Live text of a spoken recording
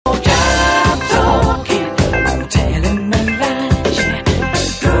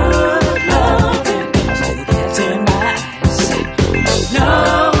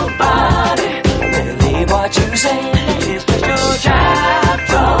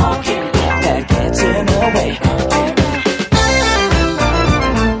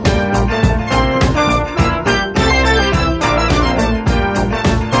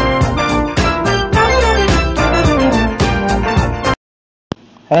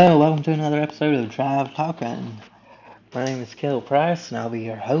Hello, welcome to another episode of Drive Talking. My name is Caleb Price, and I'll be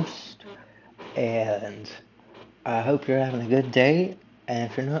your host. And I hope you're having a good day. And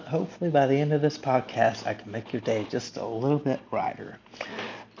if you're not, hopefully by the end of this podcast, I can make your day just a little bit brighter.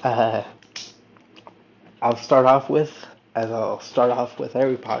 Uh, I'll start off with, as I'll start off with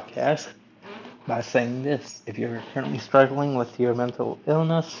every podcast, by saying this: if you're currently struggling with your mental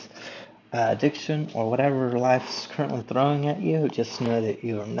illness, addiction, or whatever life's currently throwing at you, just know that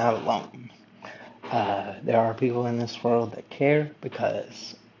you are not alone. There are people in this world that care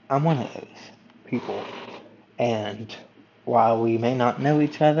because I'm one of those people. And while we may not know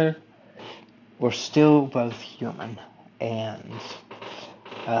each other, we're still both human. And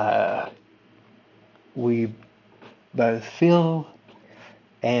uh, we both feel,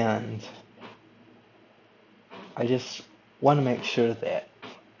 and I just want to make sure that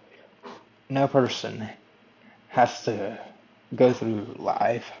no person has to go through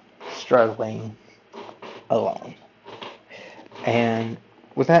life struggling alone. And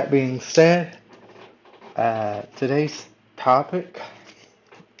with that being said, today's topic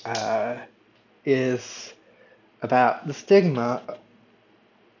is about the stigma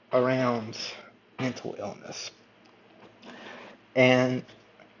around mental illness. And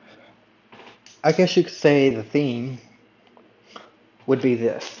I guess you could say the theme would be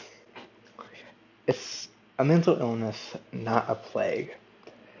this: it's a mental illness, not a plague.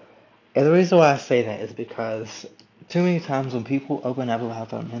 And the reason why I say that is because too many times when people open up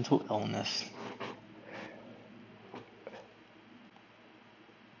about their mental illness,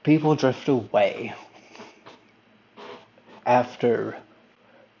 people drift away after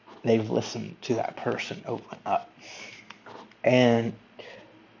they've listened to that person open up. And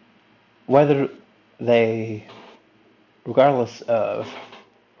whether they, regardless of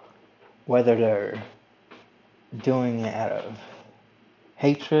whether they're doing it out of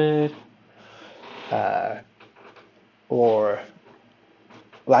hatred or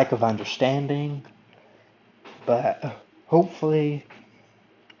lack of understanding, but hopefully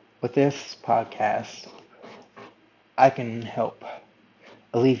with this podcast, I can help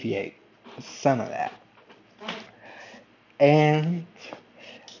alleviate some of that. And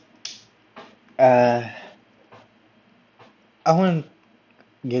I want to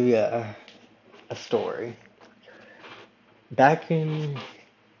give you a story. Back in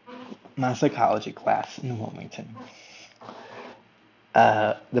my psychology class in Wilmington,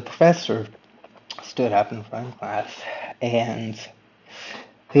 the professor stood up in front of class and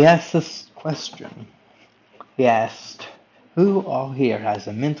he asked this question. He asked, who all here has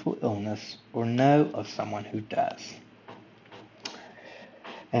a mental illness or know of someone who does?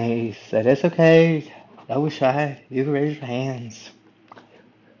 And he said, it's okay, don't be shy, you can raise your hands.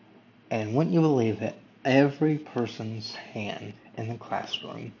 And wouldn't you believe it, every person's hand in the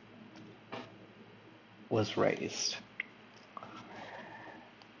classroom was raised.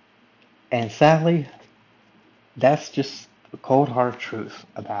 And sadly, that's just the cold hard truth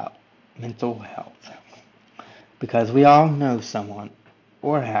about mental health. Because we all know someone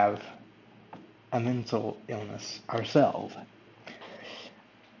or have a mental illness ourselves.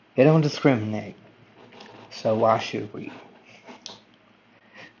 They don't discriminate, so why should we?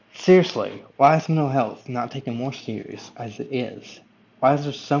 Seriously, why is mental health not taken more serious as it is? Why is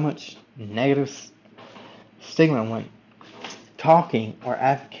there so much negative stigma when talking or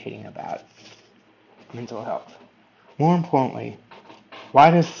advocating about mental health? More importantly, why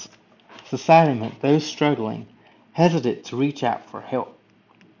does society make those struggling hesitant to reach out for help?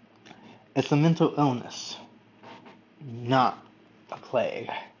 It's a mental illness, not a plague.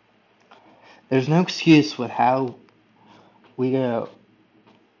 There's no excuse with how we go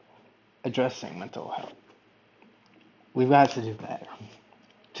addressing mental health. We've got to do better.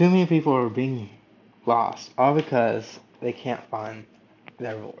 Too many people are being lost, all because they can't find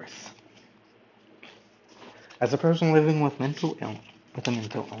their voice. As a person living with a mental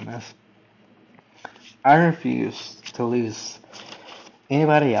illness, I refuse to lose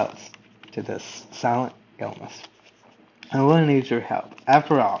anybody else to this silent illness. I really need your help.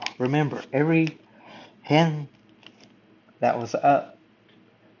 After all, remember, every hand that was up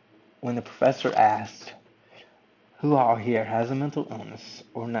when the professor asked, who all here has a mental illness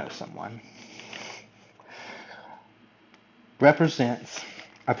or knows someone, represents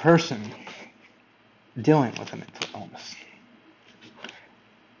a person dealing with a mental illness.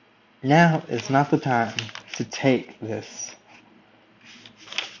 Now is not the time to take this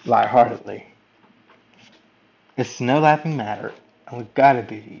lightheartedly. It's no laughing matter, and we've got to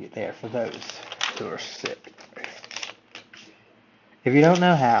be there for those who are sick. If you don't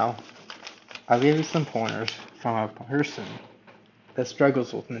know how, I'll give you some pointers from a person that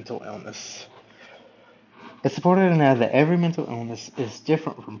struggles with mental illness. It's important to know that every mental illness is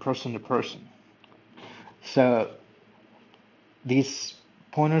different from person to person. So these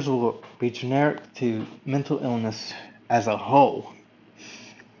pointers will be generic to mental illness as a whole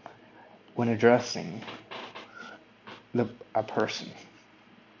when addressing a person.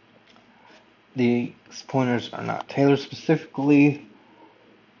 These pointers are not tailored specifically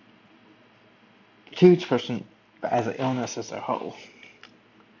to each person, but as an illness as a whole.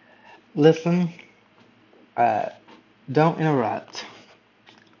 Listen, don't interrupt,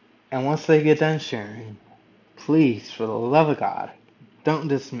 and once they get done sharing, please, for the love of God, don't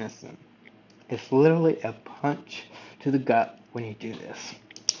dismiss them. It's literally a punch to the gut when you do this.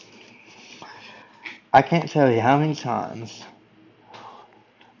 I can't tell you how many times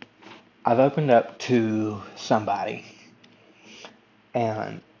I've opened up to somebody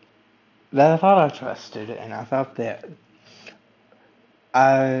and that I thought I trusted, and I thought that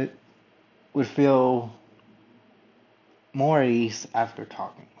I would feel more at ease after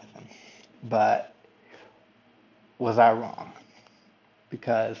talking with them. But was I wrong?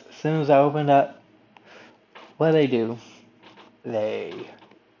 Because as soon as I opened up, what do? They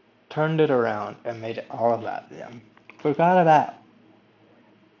turned it around and made it all about them. Forgot about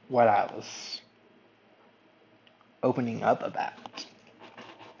what I was opening up about.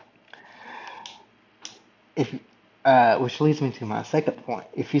 If Which leads me to my second point.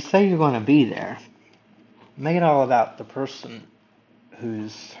 If you say you're going to be there, make it all about the person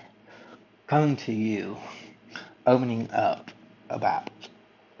who's coming to you, opening up about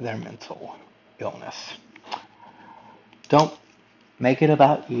their mental illness. Don't make it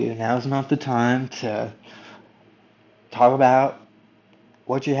about you. Now's not the time to talk about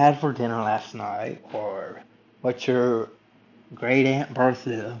what you had for dinner last night or what your great Aunt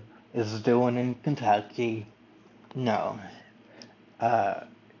Bertha is doing in Kentucky. No.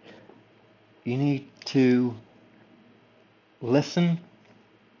 You need to listen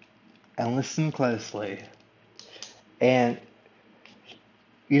and listen closely. And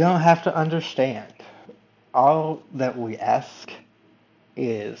you don't have to understand. All that we ask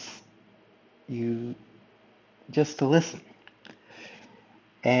is you just to listen.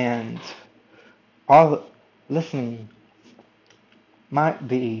 And all listening might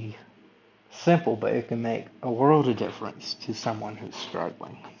be simple, but it can make a world of difference to someone who's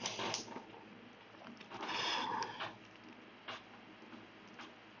struggling.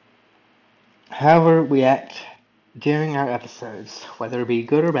 However we act during our episodes, whether it be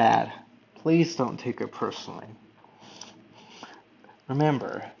good or bad, please don't take it personally.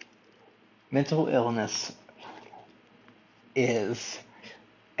 Remember, mental illness is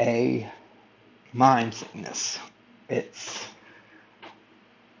a mind sickness. It's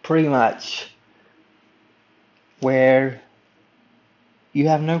pretty much where you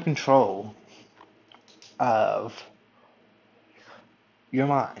have no control of your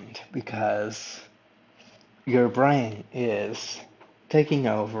mind because your brain is taking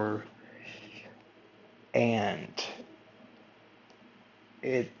over and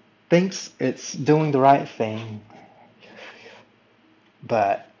it thinks it's doing the right thing,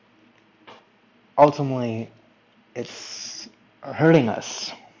 but ultimately it's hurting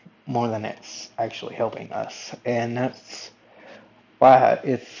us more than it's actually helping us. And that's why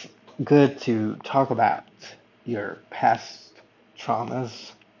it's good to talk about your past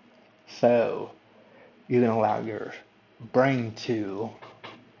traumas so you can allow your brain to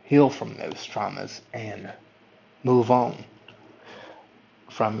heal from those traumas and move on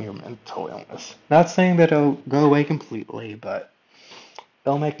from your mental illness. Not saying that it'll go away completely, but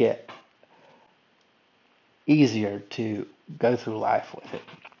it'll make it easier to go through life with it.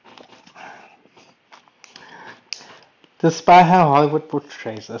 Despite how Hollywood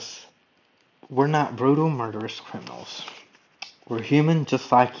portrays us, we're not brutal, murderous criminals. We're human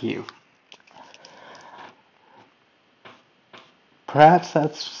just like you. Perhaps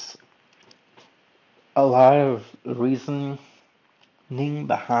that's a lot of reasoning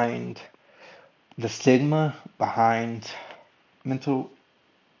behind the stigma behind mental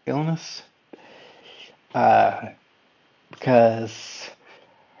illness. Because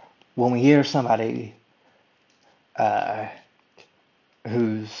when we hear somebody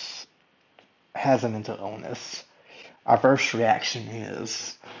who has a mental illness, our first reaction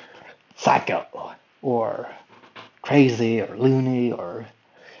is psycho or crazy or loony or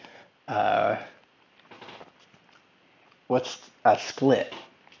what's a split.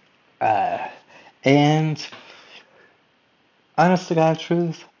 And honest to God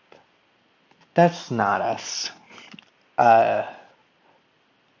truth, that's not us. I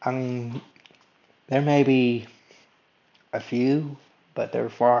mean, there may be a few, but they're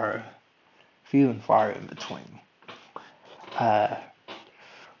far few and far in between. Uh,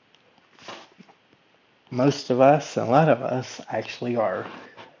 Most of us, a lot of us, actually are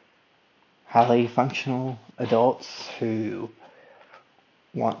highly functional adults who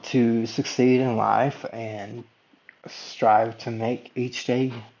want to succeed in life and strive to make each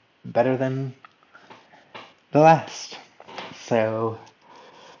day better than the last. So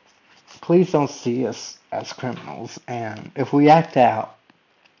please don't see us as criminals. And if we act out,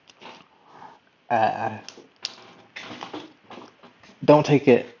 uh, don't take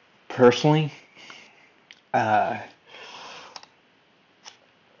it personally, uh,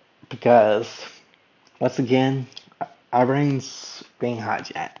 because once again, our brain's being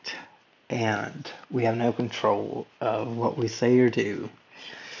hijacked, and we have no control of what we say or do,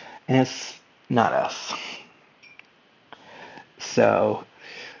 and it's not us. So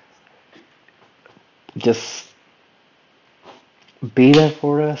just be there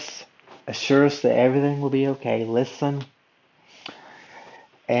for us, assure us that everything will be okay, listen,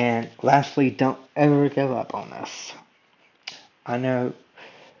 and lastly, don't ever give up on us. I know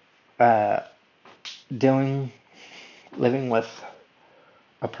uh, doing living with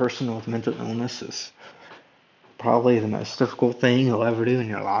a person with mental illness is probably the most difficult thing you'll ever do in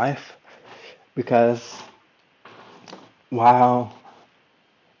your life, because while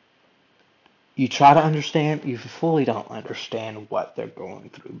you try to understand, you fully don't understand what they're going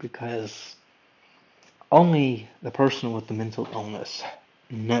through, because only the person with the mental illness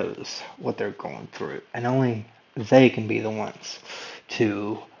knows what they're going through, and only they can be the ones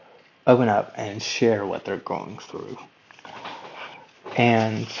to open up and share what they're going through.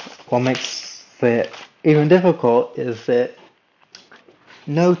 And what makes it even difficult is that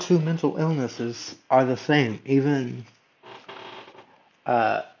no two mental illnesses are the same, even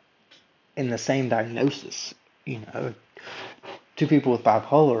uh, in the same diagnosis. You know, two people with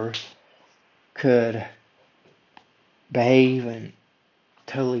bipolar could behave in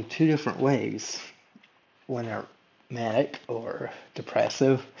totally two different ways when they're manic or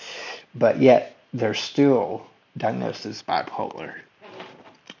depressive, but yet they're still diagnosed as bipolar.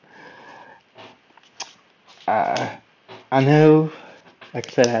 I know, like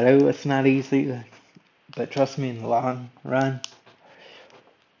I said, I know it's not easy, but trust me, in the long run,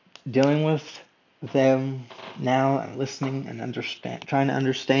 dealing with them now and listening and trying to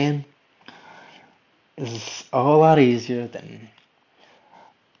understand, is a whole lot easier than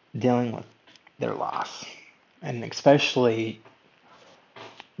dealing with their loss. And especially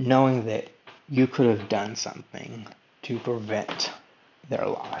knowing that you could have done something to prevent their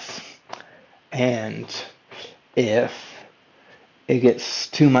loss. And if it gets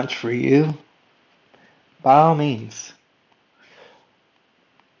too much for you, by all means,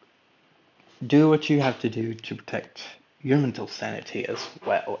 do what you have to do to protect your mental sanity as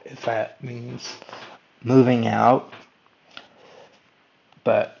well. If that means moving out,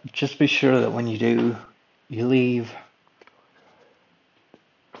 but just be sure that when you do, you leave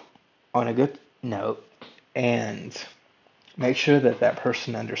on a good note, and make sure that that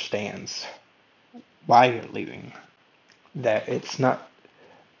person understands why you're leaving. That it's not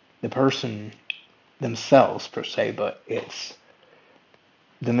the person themselves per se, but it's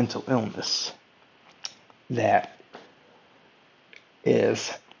the mental illness that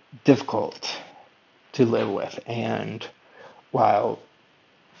is difficult to live with. And while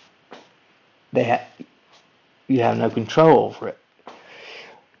you have no control over it,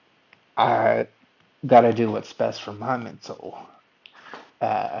 I gotta do what's best for my mental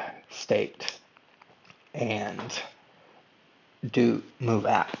state and do move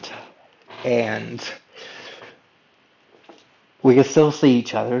out. And we can still see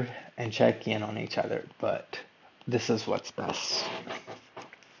each other and check in on each other, but this is what's best.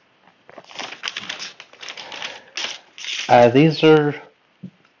 These are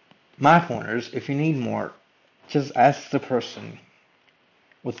my pointers. If you need more, just ask the person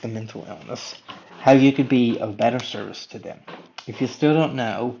with the mental illness how you could be of better service to them. If you still don't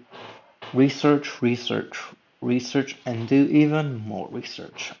know, research, and do even more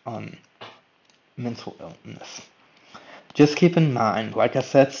research on mental illness. Just keep in mind, like I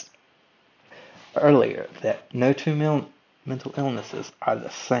said earlier, that no two mental illnesses are the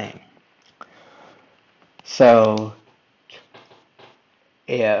same. So,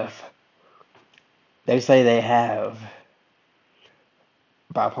 if they say they have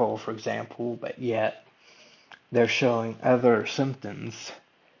bipolar, for example, but yet they're showing other symptoms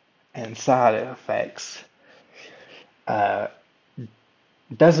and side effects,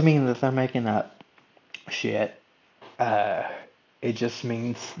 doesn't mean that they're making up shit. It just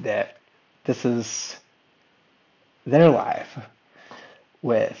means that this is their life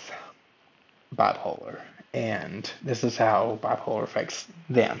with bipolar, and this is how bipolar affects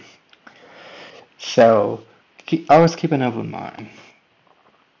them. So always keep an open mind.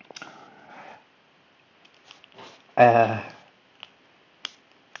 Uh,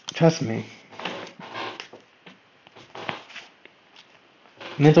 Trust me,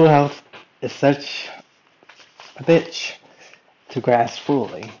 mental health is such a bitch to grasp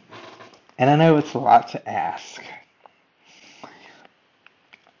fully. And I know it's a lot to ask,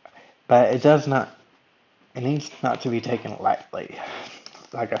 but it needs not to be taken lightly,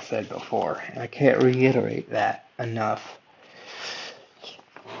 like I said before. And I can't reiterate that enough.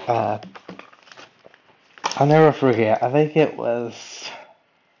 Uh, I'll never forget, I think it was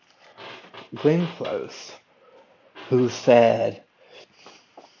Glenn Close who said,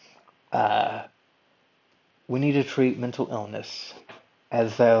 uh, we need to treat mental illness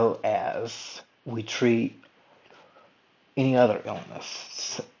as though as we treat any other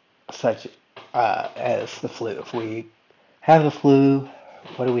illness, such as the flu. If we have the flu,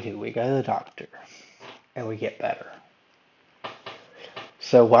 what do? We go to the doctor and we get better.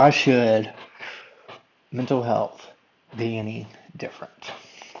 So why should mental health be any different?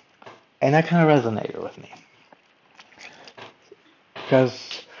 And that kind of resonated with me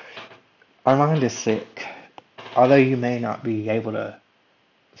because our mind is sick. Although you may not be able to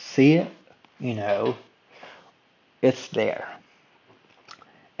see it, you know, it's there.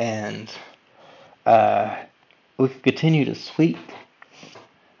 And we could continue to sweep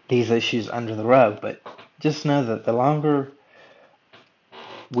these issues under the rug, but just know that the longer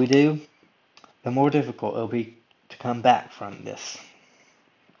we do, the more difficult it'll be to come back from this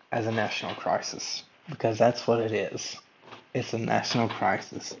as a national crisis, because that's what it is. It's a national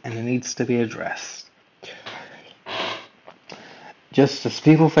crisis, and it needs to be addressed. Just as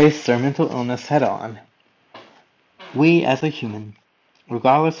people face their mental illness head on, we as a human,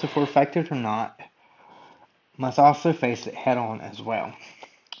 regardless if we're affected or not, must also face it head on as well.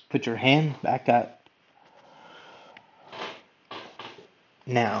 Put your hand back up.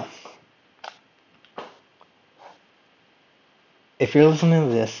 Now, if you're listening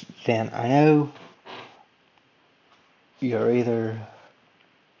to this, then I know you're either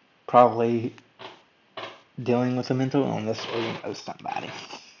probably dealing with a mental illness or you know somebody.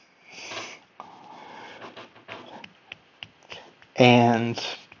 And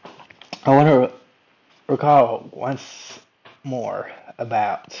I want to recall once more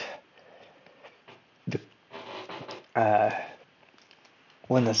about the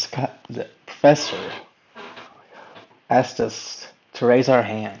when the professor asked us to raise our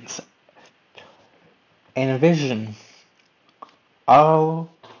hands and envision all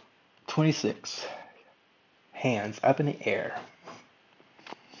 26 hands up in the air.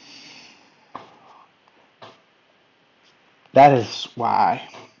 That is why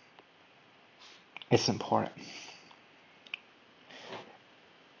it's important.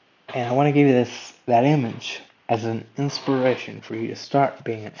 And I want to give you that image as an inspiration for you to start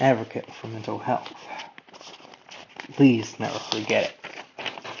being an advocate for mental health. Please never forget it.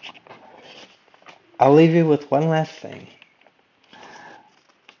 I'll leave you with one last thing.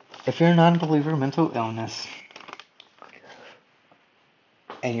 If you're a non-believer in mental illness,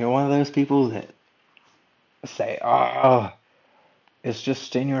 and you're one of those people that say, oh, it's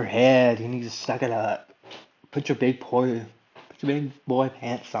just in your head, you need to suck it up, put your big boy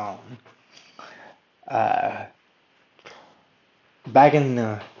pants on. Back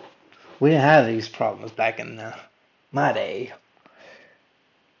in we didn't have these problems back in my day.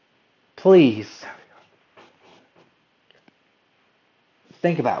 Please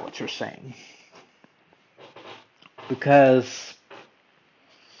think about what you're saying, because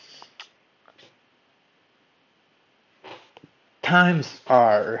times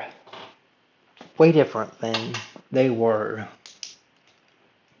are way different than they were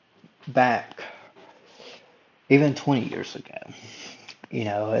back even 20 years ago. You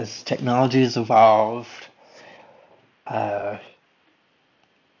know, as technology has evolved, and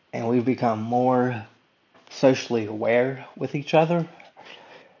we've become more socially aware with each other,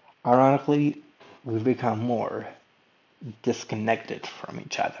 ironically, we've become more disconnected from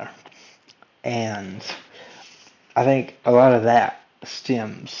each other. And I think a lot of that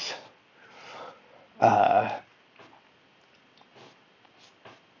stems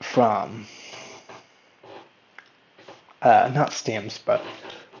from, not stems, but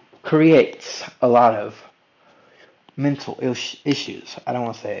creates a lot of mental issues. I don't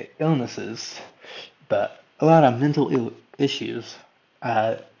want to say illnesses, but a lot of mental issues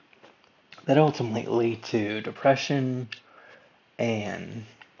that ultimately lead to depression and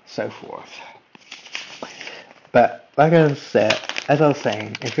so forth. But like I said, as I was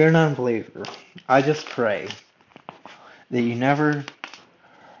saying, if you're a non-believer, I just pray that you never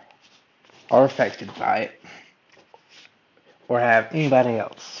are affected by it or have anybody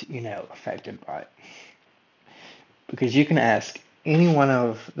else affected by it. Because you can ask any one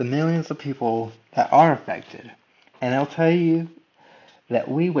of the millions of people that are affected, and they'll tell you that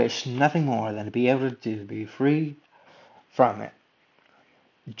we wish nothing more than to be able to be free from it,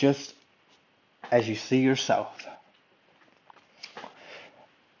 just as you see yourself.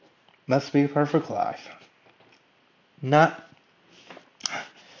 Must be a perfect life. Not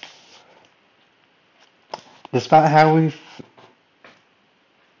despite how we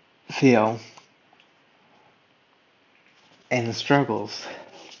feel and the struggles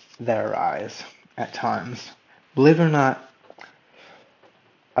that arise at times. Believe it or not,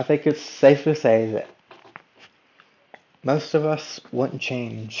 I think it's safe to say that most of us wouldn't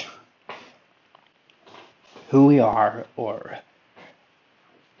change who we are or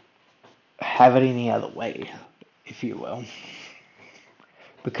have it any other way, if you will.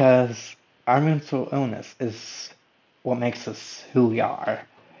 Because our mental illness is what makes us who we are,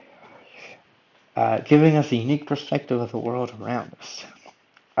 giving us a unique perspective of the world around us.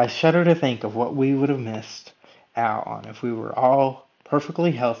 I shudder to think of what we would have missed out on if we were all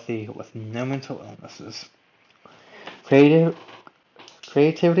perfectly healthy with no mental illnesses.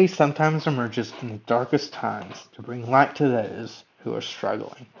 Creativity sometimes emerges in the darkest times to bring light to those who are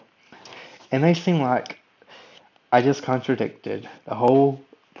struggling. It may seem like I just contradicted the whole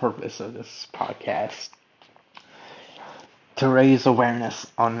purpose of this podcast to raise awareness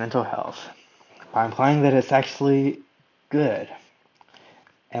on mental health by implying that it's actually good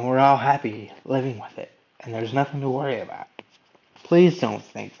and we're all happy living with it and there's nothing to worry about. Please don't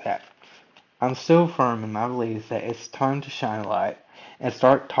think that. I'm still firm in my belief that it's time to shine a light and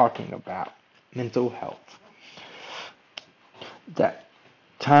start talking about mental health. That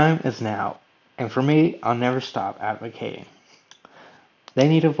time is now, and for me, I'll never stop advocating. They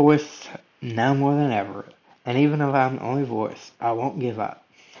need a voice now more than ever, and even if I'm the only voice, I won't give up.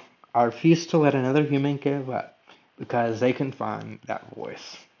 I refuse to let another human give up because they can find that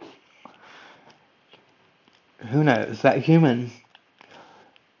voice. Who knows? That human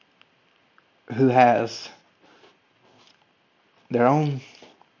who has their own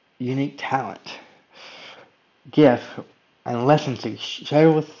unique talent, gift, and lesson to share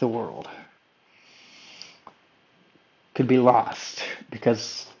with the world could be lost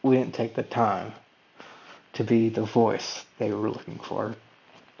because we didn't take the time to be the voice they were looking for.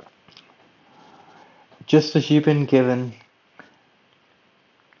 Just as you've been given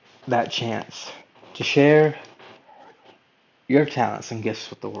that chance to share your talents and gifts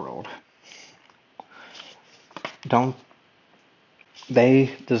with the world, don't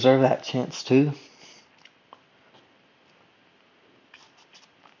they deserve that chance too?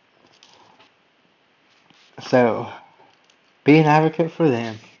 So, be an advocate for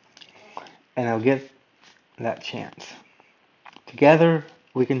them, and they'll get that chance. Together,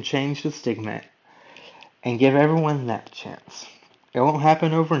 we can change the stigma and give everyone that chance. It won't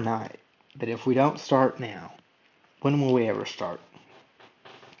happen overnight, but if we don't start now, when will we ever start?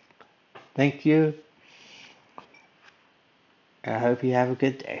 Thank you, and I hope you have a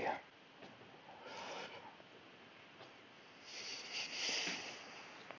good day.